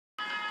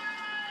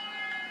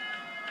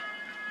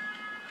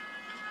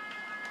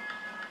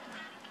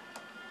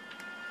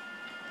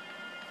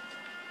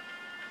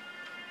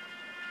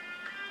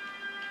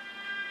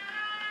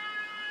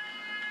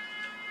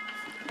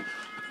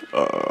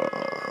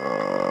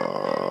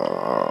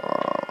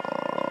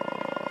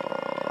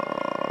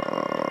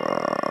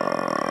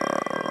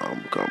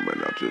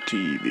your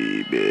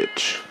TV,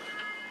 bitch.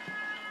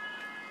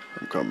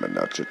 I'm coming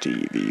out your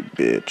TV,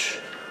 bitch.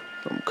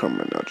 I'm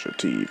coming out your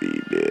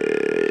TV,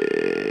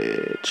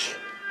 bitch.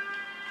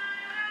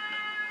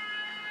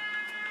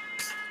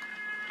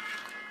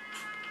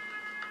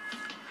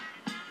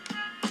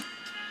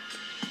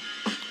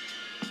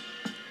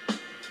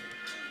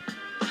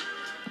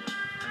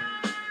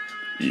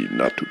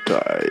 Not to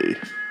tie,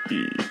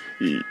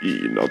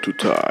 not to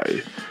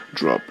tie.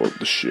 Drop of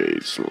the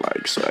shades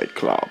like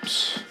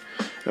Cyclops.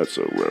 That's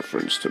a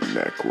reference to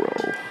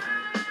Necro.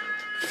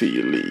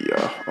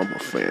 Philia, I'm a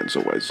fan,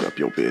 so I zap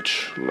your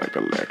bitch like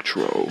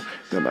Electro.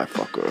 Then I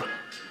fuck her,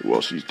 well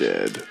she's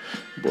dead,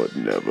 but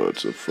never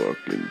to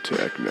fucking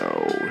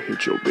techno.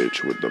 Hit your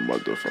bitch with the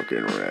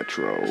motherfucking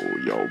retro.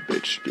 Yo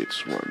bitch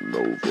gets run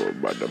over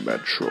by the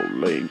Metro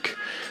Link.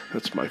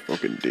 That's my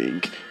fucking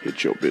dink.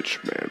 Hit your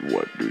bitch, man,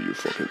 what do you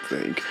fucking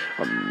think?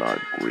 I'm not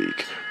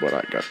Greek, but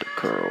I got the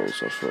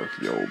curls. I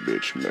fuck yo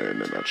bitch,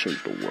 man, and I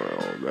change the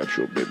world. That's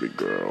your baby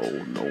girl,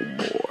 no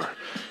more.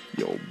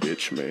 Yo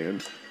bitch,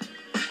 man,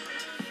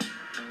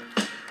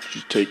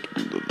 she's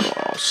taking the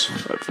loss.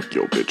 I fuck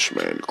your bitch,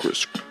 man,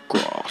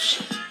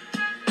 crisscross.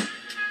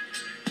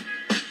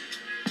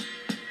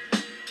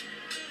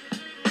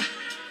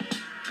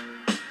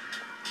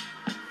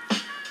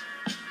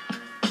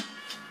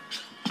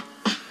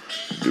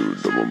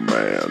 Dude, I'm a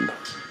man.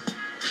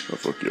 I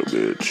fuck your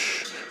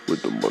bitch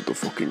with the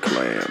motherfucking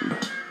clan.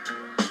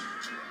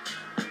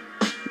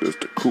 There's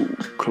the Ku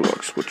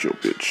Klux with your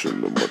bitch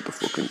and the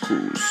motherfucking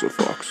crews. So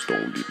fox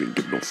don't even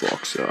give no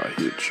fucks. I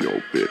hit your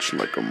bitch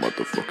like a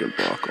motherfucking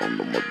buck on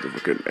the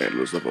motherfucking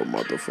antlers of a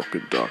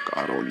motherfucking duck.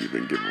 I don't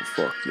even give a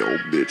fuck. Yo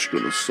bitch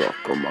gonna suck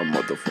on my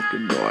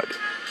motherfucking nut.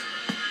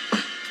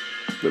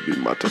 There be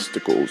my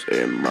testicles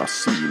and my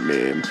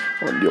semen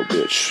on your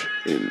bitch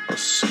in a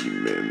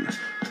semen.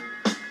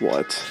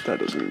 What? That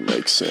doesn't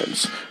make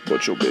sense.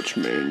 But your bitch,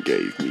 man,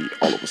 gave me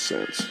all of a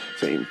sense.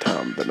 Same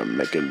time that I'm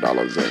making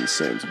dollars and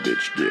cents.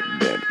 Bitch get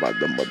bent by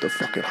the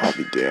motherfucking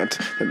Harvey Dent.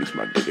 That means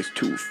my dick is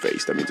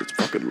two-faced. That means it's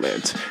fucking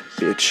lent.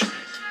 Bitch,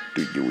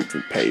 do you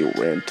even pay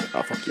rent?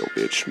 I fuck your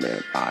bitch,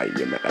 man. I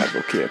am an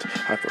advocate.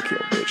 I fuck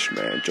your bitch,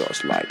 man,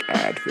 just like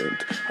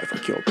Advent. I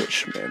fuck your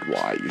bitch, man.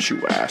 Why is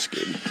you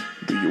asking?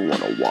 Do you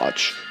wanna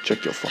watch?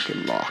 Check your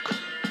fucking lock.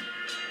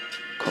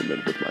 Come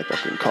in with my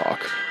fucking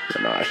cock.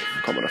 And I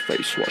come in her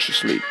face while she's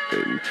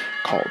sleeping.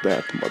 Call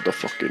that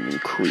motherfucking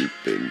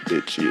creeping.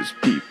 Bitch is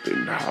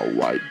peeping how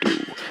I do.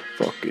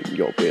 Fucking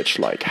your bitch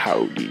like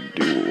howdy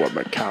do. I'm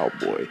a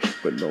cowboy,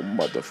 but no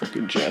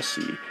motherfucking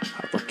Jesse.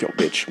 I fuck your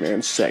bitch,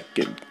 man,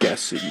 second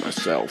guessing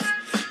myself.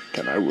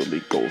 Can I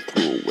really go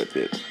through with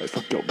it? I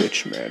fuck your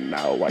bitch, man,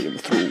 now I am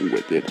through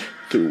with it.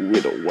 Threw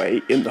it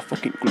away in the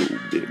fucking glue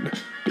bin.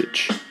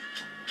 Bitch,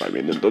 I'm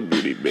in the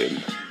duty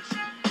bin.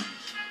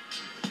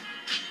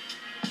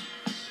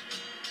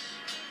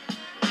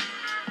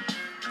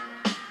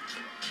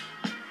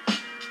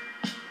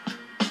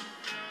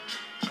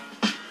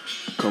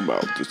 Come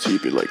out to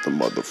TV like the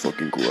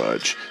motherfucking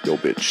Grudge. Yo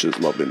bitch is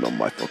loving on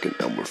my fucking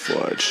Elmer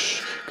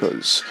Fudge.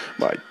 Cause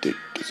my dick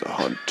is a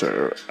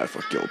hunter. I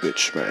fuck yo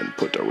bitch, man,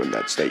 put her in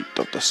that state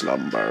of the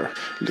slumber.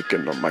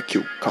 Licking on my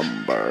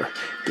cucumber.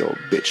 Yo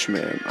bitch,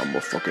 man, I'm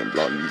a fucking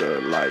blunder.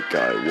 Like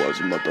I was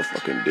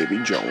motherfucking Davy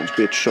Jones.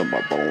 Bitch, I'm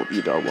a bone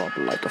eater up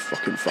like a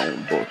fucking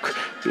phone book.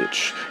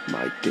 Bitch,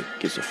 my dick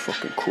is a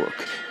fucking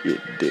crook.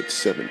 It did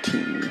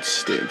 17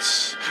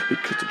 stints.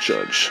 Because the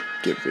judge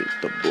gave it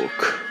the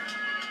book.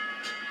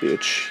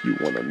 Bitch, you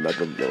want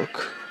another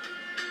look?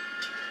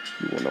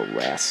 You wanna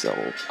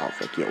wrestle? I'll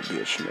fuck your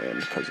bitch, man,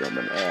 cause I'm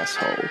an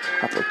asshole.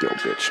 I fuck your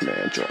bitch,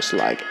 man, just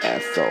like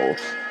Ethel.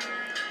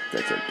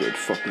 That's a good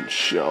fucking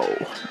show,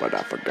 but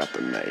I forgot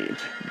the name.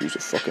 Use a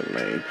fucking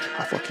lame.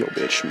 I fuck your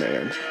bitch,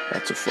 man,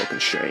 that's a fucking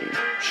shame.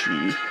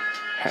 She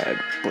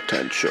had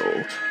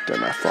potential,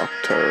 then I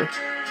fucked her.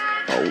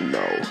 Oh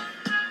no.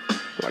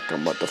 Like a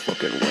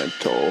motherfucking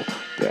rental.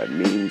 That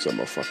means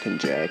I'm a fucking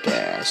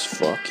jackass.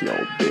 Fuck yo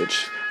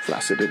bitch,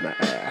 flaccid in the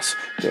ass.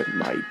 Then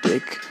my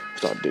dick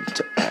started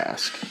to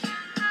ask,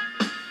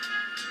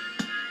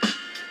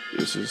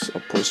 is this a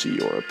pussy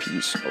or a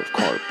piece of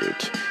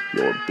carpet?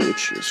 Your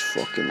bitch is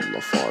fucking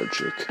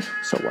lethargic,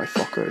 so I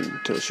fuck her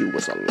until she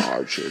was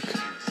allergic.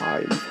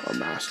 I'm a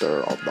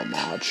master of the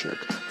magic.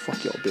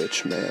 Fuck your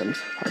bitch, man.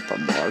 I'm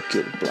the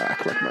market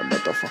black like my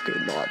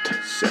motherfucking nut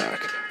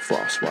sack.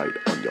 Frostbite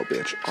on your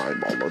bitch,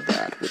 I'm all of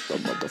that with the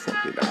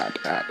motherfucking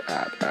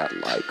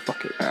at like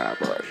fucking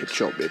abba. Hit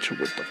your bitch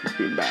with the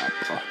fucking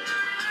mapper.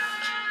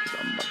 The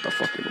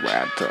motherfucking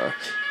ratter.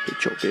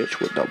 Hit your bitch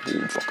with the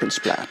boom fucking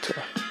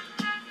splatter.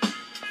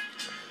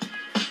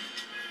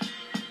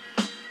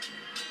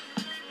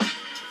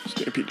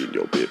 Stampeding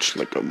your bitch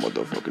like a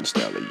motherfucking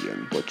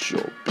stallion. But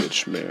your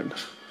bitch, man,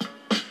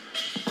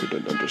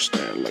 couldn't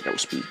understand like I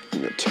was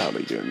speaking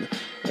Italian.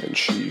 And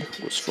she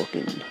was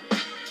fucking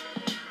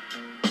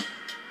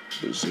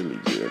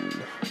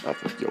Brazilian. I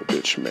fuck your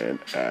bitch, man,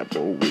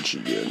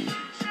 Aboriginal.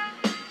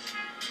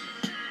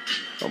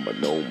 I'm a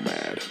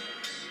nomad.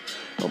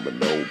 I'm a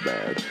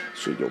nomad.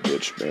 So your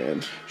bitch,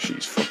 man,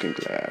 she's fucking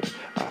glad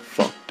I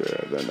fucked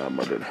sister, then I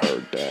murdered her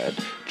dad,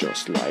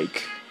 just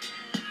like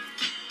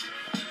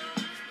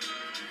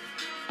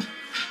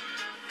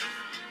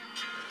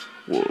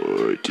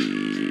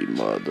Woody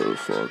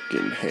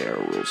motherfucking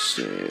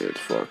Harrelson.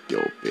 Fuck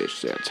your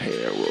bitch, that's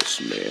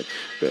Harrelson.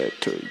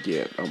 Better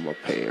yet, I'm a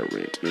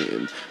parent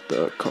in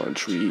the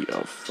country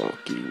of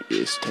fucking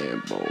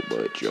Istanbul.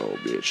 But your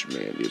bitch,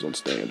 man, is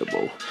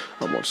unstandable.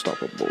 I'm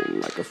unstoppable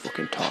like a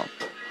fucking top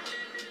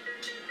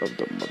of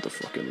the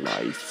motherfucking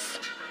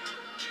life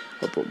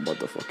of a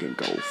motherfucking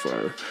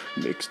gopher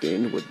mixed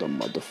in with the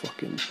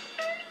motherfucking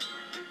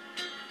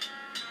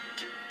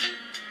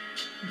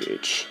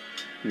bitch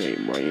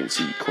named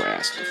Ramsey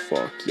Crest.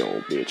 Fuck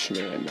yo bitch,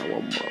 man. Now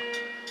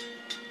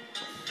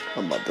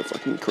I'm a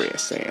motherfucking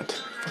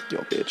crescent. Fuck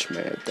your bitch,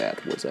 man.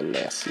 That was a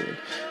lesson.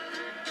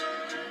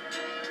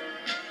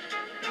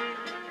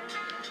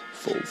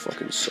 Full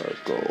fucking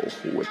circle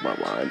with my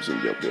rhymes,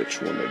 and your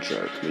bitch wanna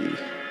jerk me.